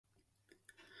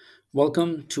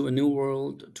Welcome to a new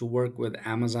world to work with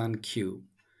Amazon Q.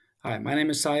 Hi, my name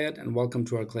is Syed and welcome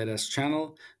to our ClayDesk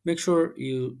channel. Make sure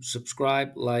you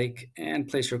subscribe, like, and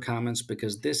place your comments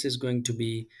because this is going to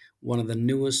be one of the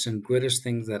newest and greatest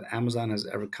things that Amazon has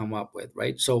ever come up with,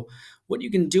 right? So what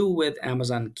you can do with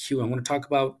Amazon Q, I'm going to talk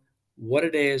about what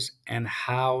it is and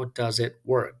how does it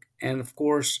work. And of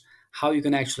course, how you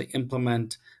can actually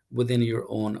implement within your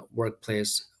own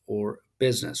workplace or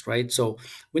business, right? So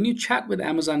when you chat with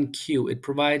Amazon Q, it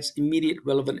provides immediate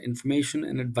relevant information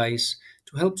and advice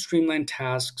to help streamline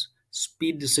tasks,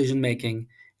 speed decision making,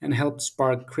 and help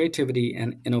spark creativity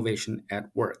and innovation at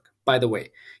work. By the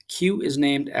way, Q is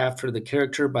named after the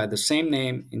character by the same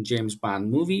name in James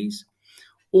Bond movies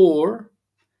or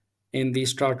in the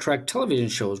Star Trek television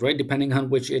shows, right? Depending on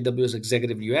which AWS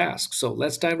executive you ask. So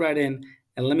let's dive right in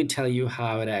and let me tell you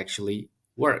how it actually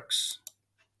works.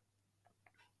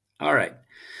 All right.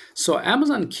 So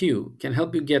Amazon Q can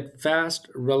help you get fast,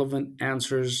 relevant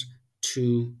answers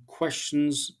to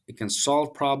questions. It can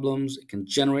solve problems, it can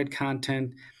generate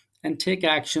content, and take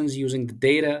actions using the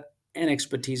data and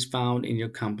expertise found in your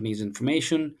company's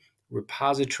information,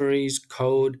 repositories,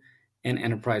 code, and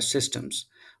enterprise systems.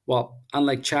 Well,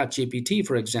 unlike ChatGPT,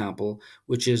 for example,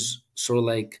 which is sort of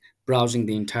like browsing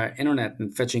the entire internet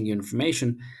and fetching you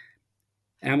information,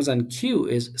 Amazon Q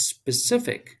is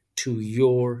specific to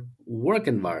your work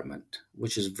environment,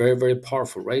 which is very, very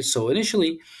powerful, right? So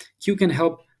initially, Q can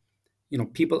help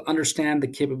people understand the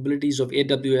capabilities of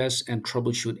AWS and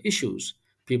troubleshoot issues.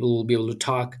 People will be able to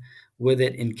talk with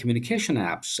it in communication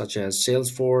apps such as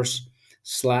Salesforce,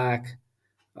 Slack,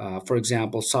 for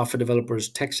example, software developers'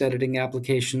 text editing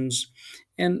applications.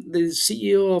 And the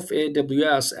CEO of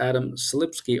AWS, Adam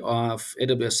Silipsky of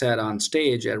AWS, said on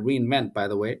stage at reInvent, by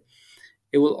the way,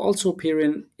 it will also appear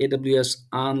in AWS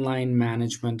Online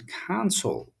Management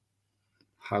Console.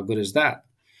 How good is that?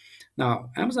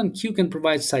 Now, Amazon Q can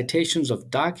provide citations of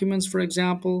documents, for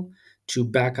example, to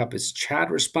back up its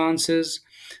chat responses.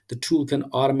 The tool can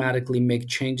automatically make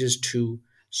changes to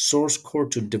source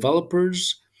code to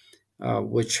developers,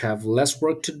 which have less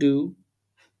work to do.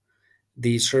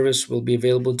 The service will be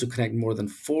available to connect more than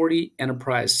 40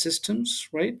 enterprise systems,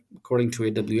 right, according to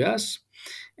AWS.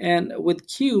 And with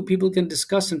Q, people can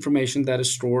discuss information that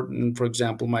is stored in, for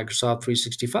example, Microsoft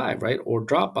 365, right, or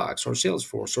Dropbox, or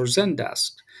Salesforce, or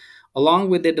Zendesk,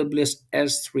 along with AWS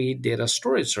S3 data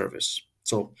storage service.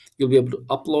 So you'll be able to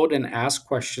upload and ask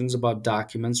questions about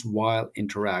documents while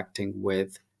interacting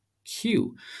with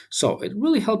Q. So it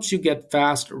really helps you get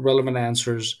fast, relevant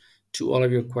answers to all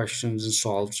of your questions and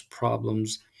solves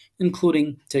problems,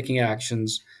 including taking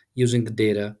actions using the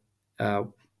data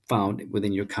found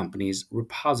within your company's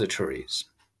repositories.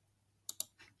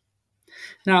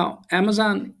 Now,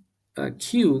 Amazon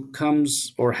Q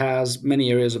comes or has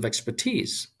many areas of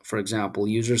expertise. For example,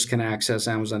 users can access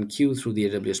Amazon Q through the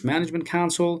AWS Management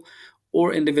Console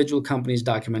or individual companies'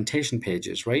 documentation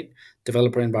pages, right?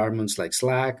 Developer environments like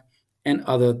Slack and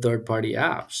other third-party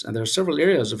apps. And there are several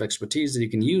areas of expertise that you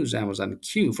can use Amazon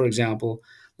Q. For example,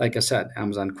 like I said,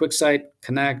 Amazon QuickSight,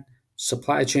 Connect,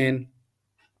 supply chain,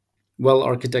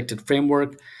 well-architected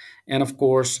framework, and of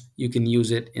course, you can use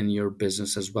it in your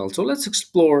business as well. So let's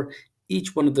explore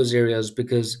each one of those areas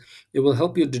because it will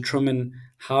help you determine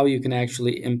how you can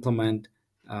actually implement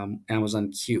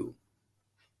Amazon Q.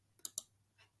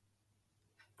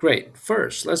 Great.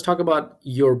 First, let's talk about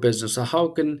your business. So how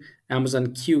can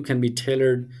Amazon Q can be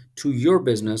tailored to your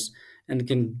business and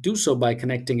can do so by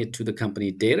connecting it to the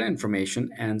company data information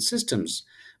and systems.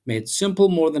 Made simple,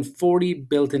 more than 40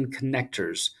 built-in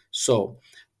connectors. So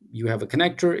you have a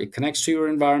connector, it connects to your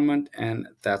environment, and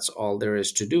that's all there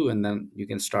is to do. And then you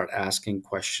can start asking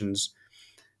questions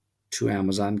to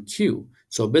Amazon Q.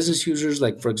 So business users,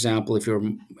 like for example, if you're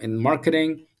in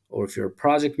marketing, or if you're a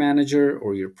project manager,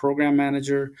 or you're a program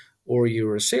manager, or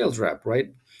you're a sales rep,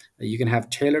 right? You can have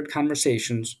tailored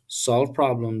conversations, solve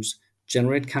problems,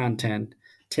 generate content,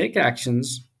 take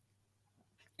actions,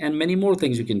 and many more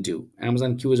things you can do.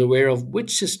 Amazon Q is aware of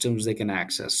which systems they can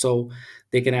access. So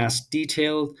they can ask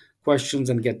detailed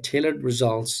questions and get tailored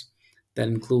results that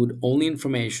include only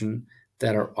information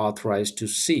that are authorized to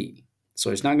see.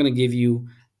 So it's not going to give you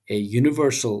a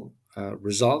universal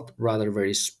result, rather a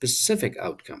very specific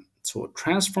outcome. So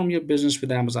transform your business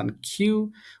with Amazon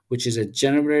Q, which is a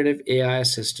generative AI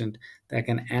assistant that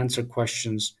can answer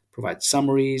questions, provide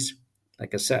summaries,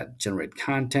 like I said, generate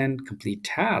content, complete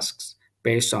tasks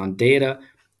based on data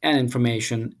and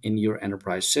information in your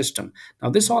enterprise system. Now,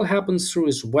 this all happens through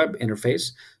its web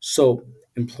interface. So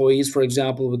employees, for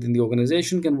example, within the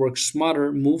organization can work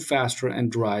smarter, move faster,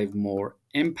 and drive more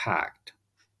impact.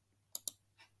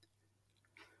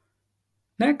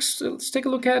 Next, let's take a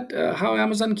look at how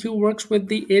Amazon Q works with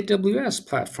the AWS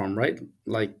platform, right?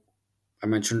 Like I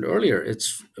mentioned earlier, it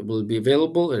will be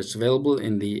available. It's available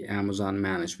in the Amazon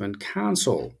Management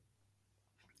Console.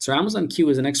 So Amazon Q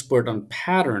is an expert on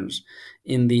patterns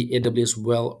in the AWS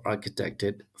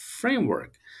well-architected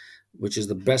framework, which is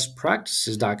the best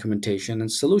practices documentation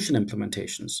and solution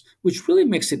implementations, which really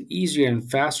makes it easier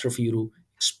and faster for you to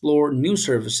explore new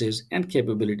services and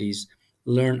capabilities,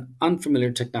 learn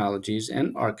unfamiliar technologies,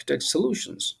 and architect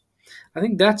solutions. I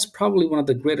think that's probably one of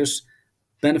the greatest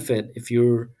benefit if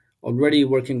you're already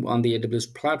working on the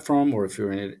AWS platform, or if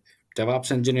you're a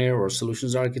DevOps engineer or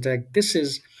solutions architect. This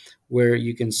is where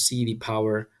you can see the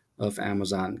power of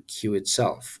Amazon Q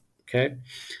itself. Okay.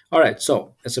 All right.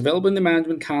 So it's available in the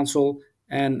Management Console.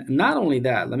 And not only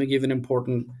that, let me give an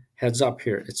important heads up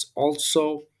here. It's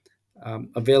also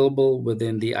available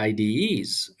within the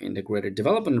IDEs, integrated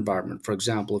development environment. For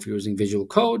example, if you're using Visual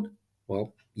Code,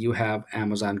 well, you have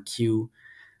Amazon Q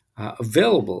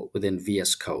available within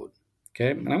VS Code.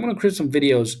 Okay, and I'm going to create some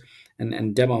videos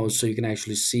and demos so you can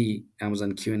actually see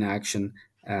Amazon Q in action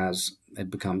as it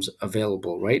becomes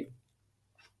available, right?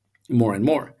 More and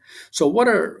more. So what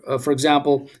are, for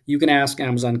example, you can ask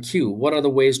Amazon Q, what are the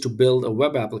ways to build a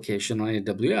web application on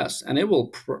AWS? And it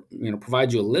will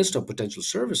provide you a list of potential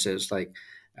services like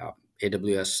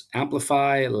AWS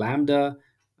Amplify, Lambda,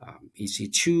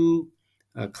 EC2,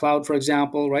 Cloud, for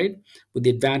example, right? With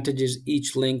the advantages,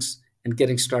 each links, and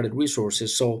getting started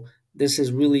resources. So this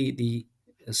is really the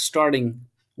starting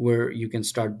where you can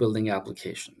start building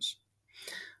applications.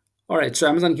 All right, so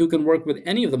Amazon Q can work with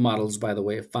any of the models, by the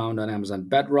way, found on Amazon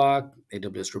Bedrock,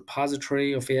 AWS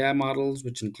repository of AI models,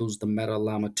 which includes the Meta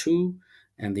Llama 2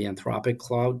 and the Anthropic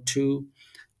Cloud 2.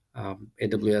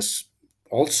 AWS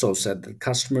also said that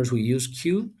customers who use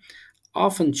Q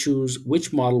often choose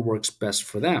which model works best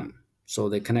for them. So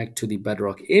they connect to the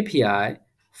Bedrock API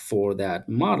for that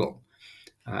model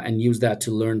and use that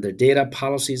to learn their data,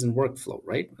 policies, and workflow,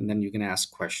 right? And then you can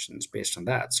ask questions based on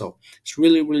that. So it's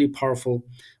really, really powerful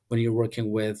when you're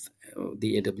working with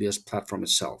the AWS platform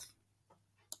itself.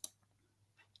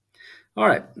 All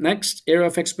right, next area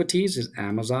of expertise is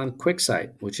Amazon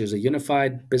QuickSight, which is a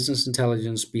unified business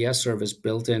intelligence BS service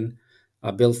built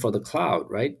for the cloud,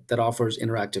 right? That offers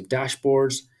interactive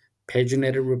dashboards,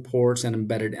 paginated reports, and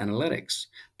embedded analytics,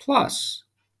 plus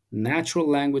natural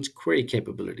language query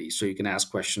capabilities, so you can ask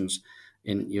questions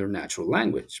in your natural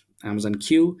language. Amazon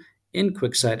Q in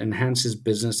QuickSight enhances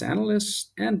business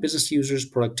analysts and business users'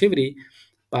 productivity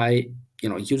by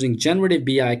using generative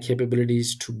BI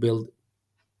capabilities to build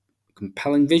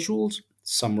compelling visuals,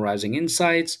 summarizing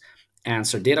insights,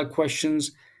 answer data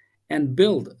questions, and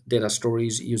build data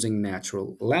stories using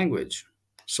natural language.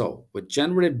 So with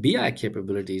generative BI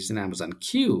capabilities in Amazon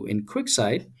Q in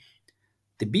QuickSight,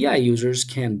 the BI users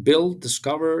can build,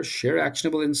 discover, share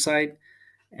actionable insight,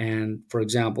 and for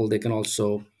example, they can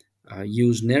also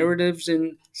use narratives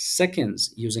in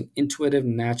seconds using intuitive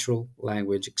natural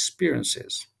language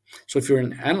experiences. So if you're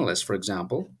an analyst, for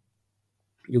example,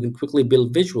 you can quickly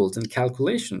build visuals and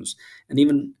calculations and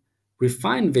even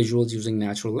refine visuals using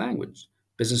natural language.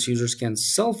 Business users can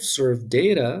self-serve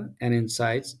data and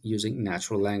insights using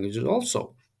natural languages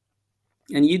also.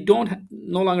 And you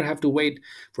no longer have to wait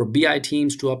for BI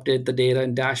teams to update the data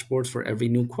and dashboards for every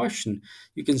new question.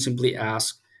 You can simply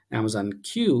ask Amazon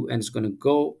Q, and it's going to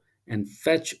go and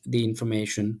fetch the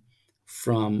information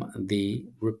from the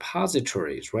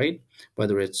repositories, right?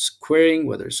 Whether it's querying,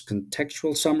 whether it's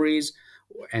contextual summaries,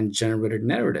 and generated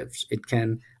narratives. It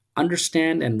can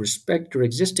understand and respect your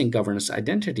existing governance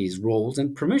identities, roles,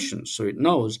 and permissions, so it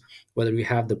knows whether you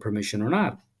have the permission or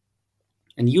not,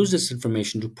 and use this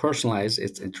information to personalize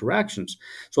its interactions.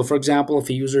 So for example, if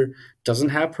a user doesn't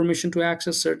have permission to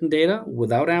access certain data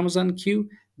without Amazon Q,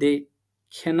 they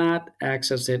cannot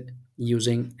access it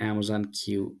using Amazon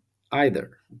Q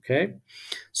either, okay?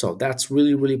 So that's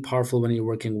really, really powerful when you're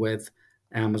working with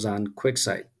Amazon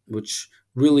QuickSight, which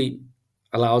really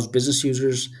allows business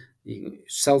users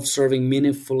self-serving,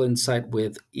 meaningful insight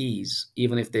with ease.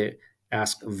 Even if they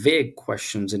ask vague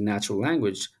questions in natural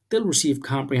language, they'll receive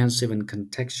comprehensive and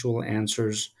contextual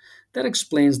answers that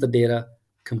explains the data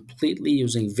completely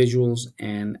using visuals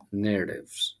and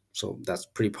narratives. So that's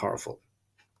pretty powerful.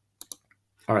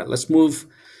 All right, let's move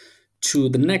to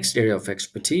the next area of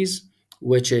expertise,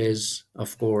 which is,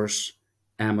 of course,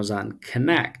 Amazon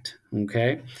Connect.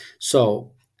 Okay,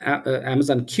 so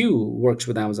Amazon Q works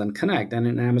with Amazon Connect, and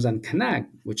in Amazon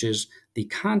Connect, which is the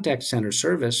contact center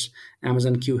service,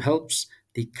 Amazon Q helps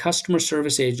the customer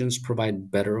service agents provide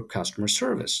better customer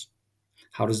service.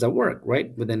 How does that work,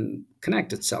 right? Within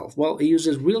Connect itself? Well, it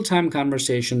uses real-time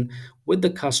conversation with the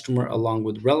customer along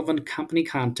with relevant company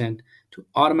content to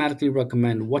automatically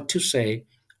recommend what to say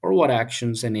or what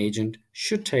actions an agent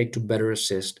should take to better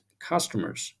assist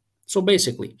customers. So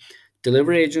basically,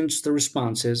 deliver agents the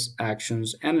responses,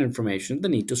 actions, and information they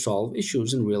need to solve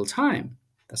issues in real time.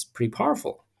 That's pretty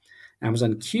powerful.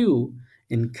 Amazon Q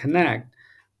in Connect,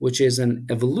 which is an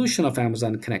evolution of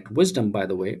Amazon Connect Wisdom, by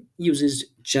the way, uses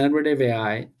generative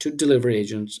AI to deliver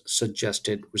agents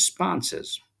suggested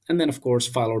responses. And then, of course,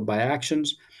 followed by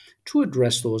actions to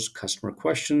address those customer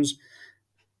questions.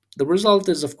 The result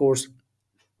is, of course,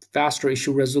 faster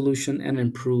issue resolution, and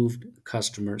improved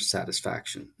customer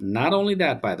satisfaction. Not only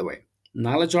that, by the way,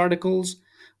 knowledge articles,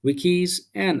 wikis,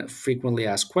 and frequently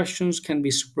asked questions can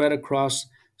be spread across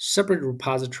separate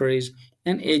repositories,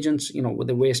 and agents, would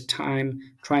they waste time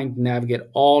trying to navigate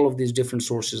all of these different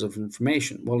sources of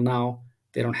information? Well, now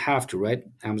they don't have to, right?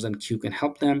 Amazon Q can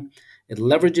help them. It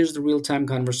leverages the real-time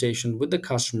conversation with the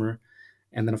customer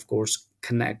and then, of course,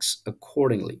 connects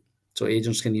accordingly. So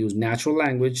agents can use natural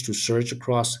language to search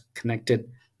across connected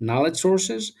knowledge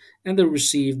sources and they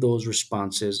receive those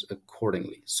responses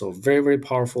accordingly. So very, very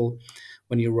powerful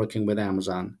when you're working with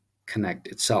Amazon Connect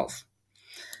itself.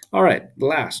 All right, the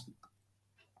last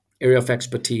area of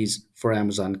expertise for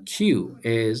Amazon Q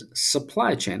is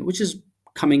supply chain, which is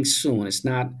coming soon. It's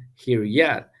not here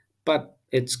yet, but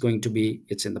it's in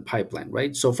the pipeline,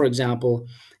 right? So for example,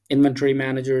 inventory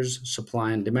managers,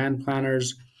 supply and demand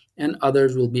planners, and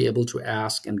others will be able to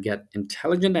ask and get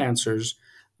intelligent answers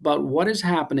about what is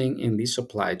happening in the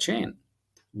supply chain.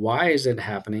 Why is it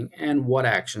happening and what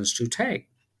actions to take?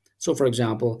 So, for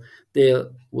example, they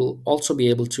will also be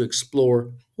able to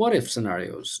explore what if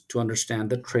scenarios to understand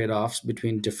the trade offs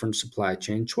between different supply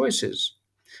chain choices.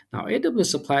 Now, AWS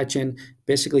supply chain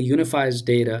basically unifies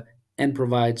data and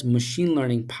provides machine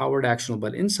learning powered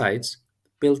actionable insights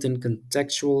built in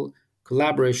contextual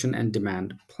collaboration and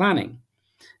demand planning.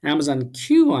 Amazon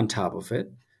Q on top of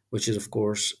it, which is, of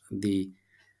course, the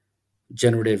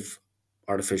generative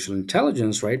artificial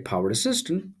intelligence, right, powered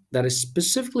assistant that is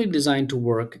specifically designed to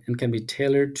work and can be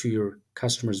tailored to your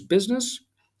customer's business,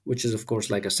 which is, of course,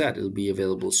 like I said, it'll be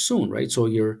available soon, right? So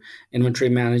your inventory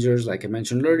managers, like I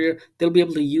mentioned earlier, they'll be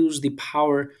able to use the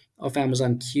power of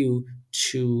Amazon Q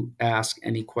to ask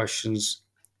any questions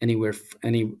anywhere,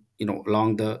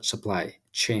 along the supply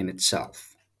chain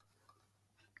itself.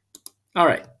 All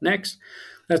right, next,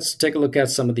 let's take a look at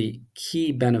some of the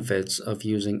key benefits of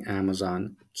using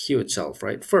Amazon Q itself,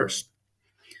 right? First,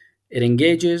 it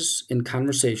engages in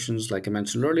conversations, like I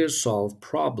mentioned earlier, solve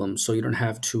problems. So you don't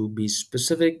have to be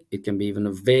specific. It can be even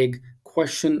a vague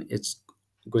question. It's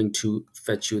going to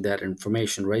fetch you that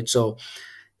information, right? So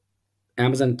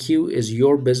Amazon Q is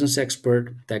your business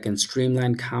expert that can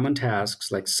streamline common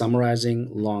tasks like summarizing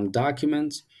long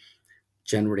documents,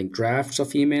 generating drafts of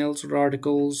emails or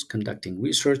articles, conducting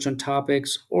research on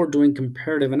topics, or doing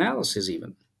comparative analysis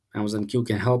even. Amazon Q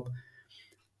can help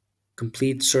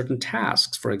complete certain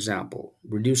tasks, for example,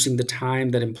 reducing the time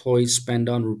that employees spend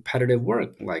on repetitive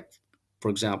work, like, for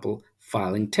example,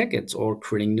 filing tickets or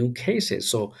creating new cases.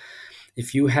 So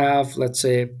if you have, let's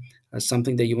say,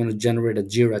 something that you want to generate a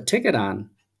Jira ticket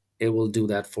on, it will do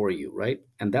that for you, right?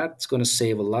 And that's going to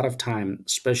save a lot of time,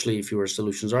 especially if you're a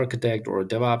solutions architect or a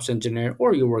DevOps engineer,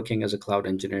 or you're working as a cloud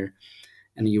engineer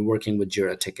and you're working with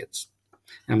Jira tickets.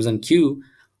 Amazon Q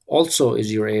also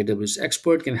is your AWS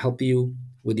expert, can help you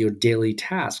with your daily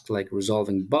tasks like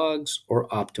resolving bugs or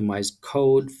optimize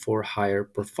code for higher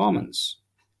performance.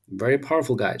 Very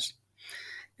powerful, guys.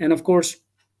 And of course,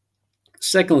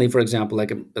 secondly, for example,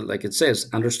 like it says,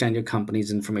 understand your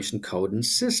company's information code and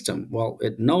system. Well,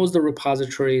 it knows the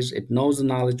repositories, it knows the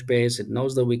knowledge base, it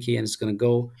knows the wiki, and it's going to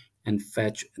go and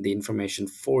fetch the information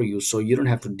for you. So you don't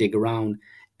have to dig around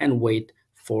and wait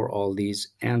for all these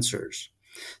answers.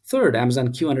 Third,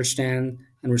 Amazon Q understand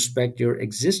and respect your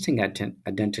existing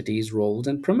identities, roles,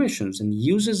 and permissions, and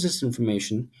uses this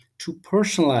information to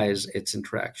personalize its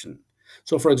interaction.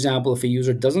 So, for example, if a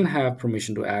user doesn't have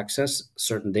permission to access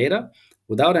certain data,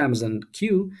 without Amazon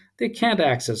Q, they can't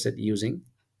access it using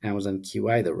Amazon Q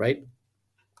either, right?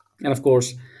 And of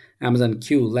course, Amazon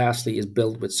Q, lastly, is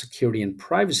built with security and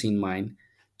privacy in mind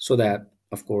so that,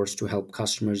 of course, to help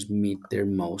customers meet their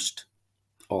most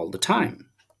all the time.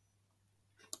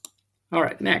 All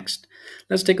right, next,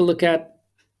 let's take a look at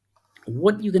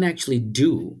what you can actually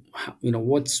do.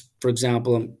 What's, for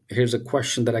example, here's a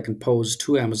question that I can pose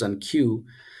to Amazon Q,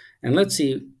 and let's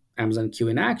see Amazon Q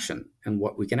in action and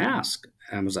what we can ask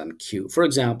Amazon Q. For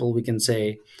example, we can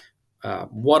say,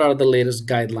 what are the latest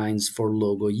guidelines for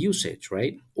logo usage,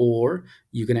 right? Or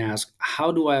you can ask,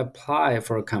 how do I apply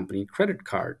for a company credit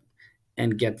card,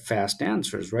 and get fast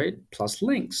answers, right? Plus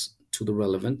links to the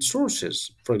relevant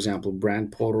sources. For example,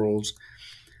 brand portals,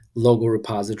 logo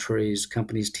repositories,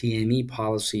 companies' TME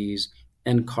policies,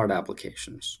 and card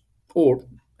applications. Or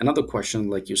another question,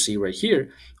 like you see right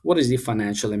here, what is the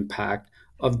financial impact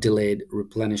of delayed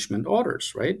replenishment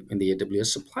orders, right? In the AWS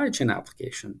supply chain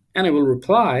application. And it will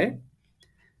reply,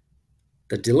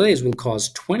 the delays will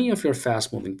cause 20 of your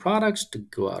fast moving products to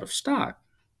go out of stock.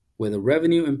 With a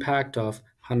revenue impact of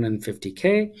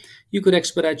 150K, you could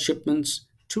expedite shipments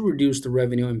to reduce the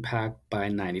revenue impact by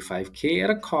 95K at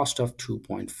a cost of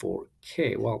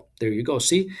 2.4K. Well, there you go.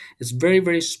 See, it's very,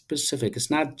 very specific. It's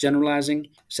not generalizing.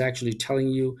 It's actually telling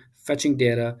you, fetching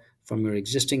data from your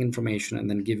existing information and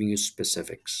then giving you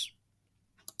specifics.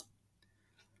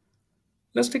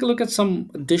 Let's take a look at some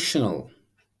additional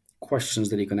questions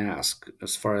that you can ask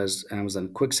as far as Amazon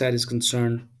QuickSight is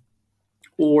concerned,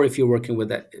 or if you're working with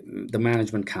the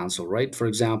management console, right? For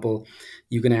example,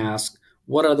 you can ask,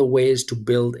 what are the ways to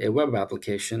build a web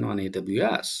application on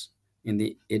AWS in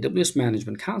the AWS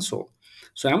management console?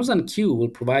 So Amazon Q will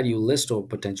provide you a list of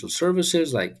potential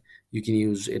services, like you can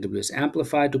use AWS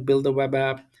Amplify to build a web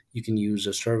app. You can use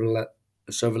a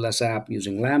serverless app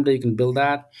using Lambda. You can build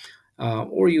that.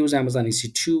 Or use Amazon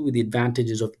EC2 with the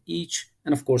advantages of each.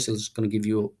 And of course, it's going to give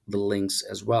you the links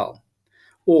as well.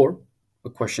 Or a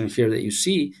question here that you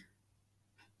see,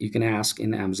 you can ask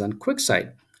in Amazon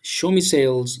QuickSight, show me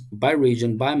sales by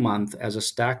region, by month as a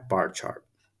stacked bar chart.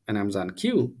 And Amazon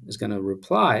Q is going to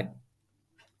reply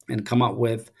and come up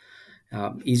with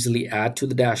easily add to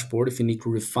the dashboard. If you need to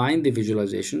refine the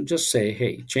visualization, just say,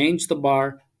 hey, change the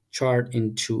bar chart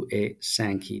into a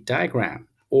Sankey diagram,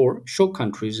 or show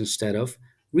countries instead of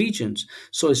regions.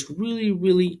 So it's really,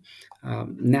 really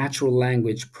natural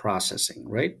language processing,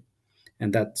 right?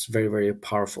 And that's very, very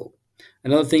powerful.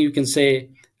 Another thing you can say,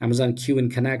 Amazon Q and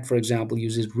Connect, for example,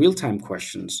 uses real-time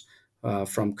questions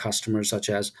from customers such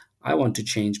as, I want to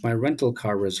change my rental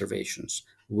car reservations.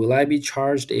 Will I be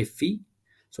charged a fee?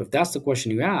 So if that's the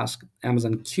question you ask,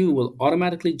 Amazon Q will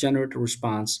automatically generate a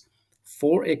response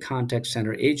for a contact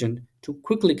center agent to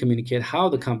quickly communicate how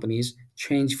the company's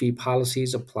change fee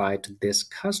policies apply to this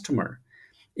customer.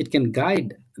 It can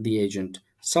guide the agent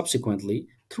subsequently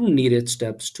through needed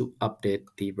steps to update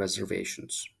the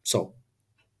reservations. So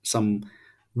some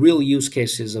real use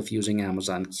cases of using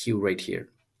Amazon Q right here.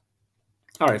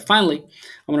 All right, finally,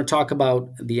 I want to talk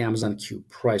about the Amazon Q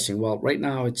pricing. Well, right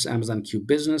now it's Amazon Q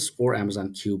Business or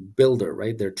Amazon Q Builder,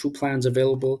 right? There are two plans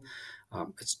available.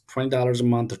 It's $20 a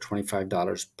month or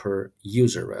 $25 per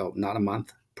user, right? Oh, not a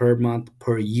month,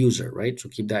 per user, right? So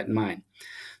keep that in mind.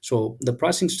 So the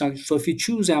pricing structure, so if you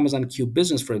choose Amazon Q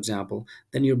Business, for example,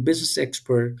 then you're a business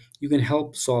expert. You can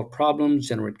help solve problems,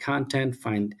 generate content,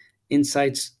 find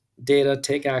insights, data,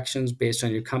 take actions based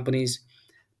on your company's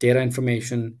data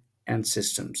information and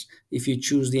systems. If you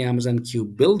choose the Amazon Q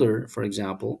Builder, for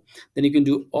example, then you can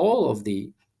do all of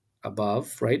the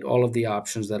above, right? All of the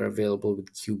options that are available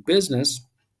with Q Business.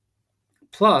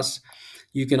 Plus,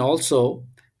 you can also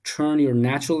turn your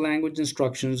natural language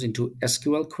instructions into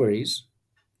SQL queries.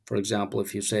 For example,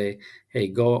 if you say, hey,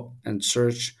 go and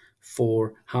search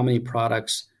for how many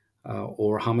products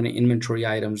or how many inventory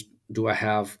items do I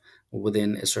have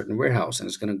within a certain warehouse, and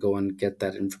it's going to go and get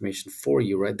that information for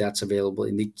you, right? That's available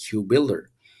in the Q Builder.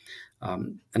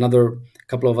 Another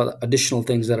couple of other additional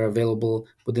things that are available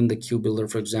within the Q Builder,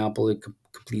 for example, it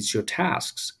completes your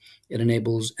tasks. It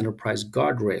enables enterprise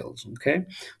guardrails, okay?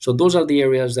 So those are the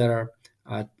areas that are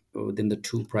within the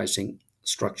two pricing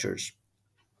structures.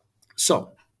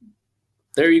 So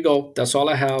there you go. That's all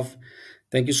I have.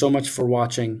 Thank you so much for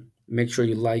watching. Make sure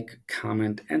you like,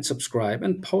 comment, and subscribe,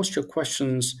 and post your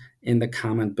questions in the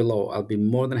comment below. I'll be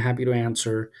more than happy to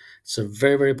answer. It's a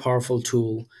very, very powerful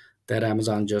tool that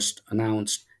Amazon just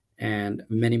announced, and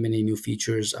many, many new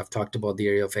features. I've talked about the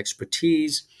area of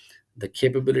expertise, the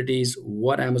capabilities,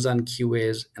 what Amazon Q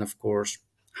is, and of course,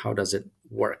 how does it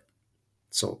work.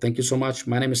 So thank you so much.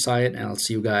 My name is Syed, and I'll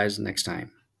see you guys next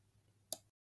time.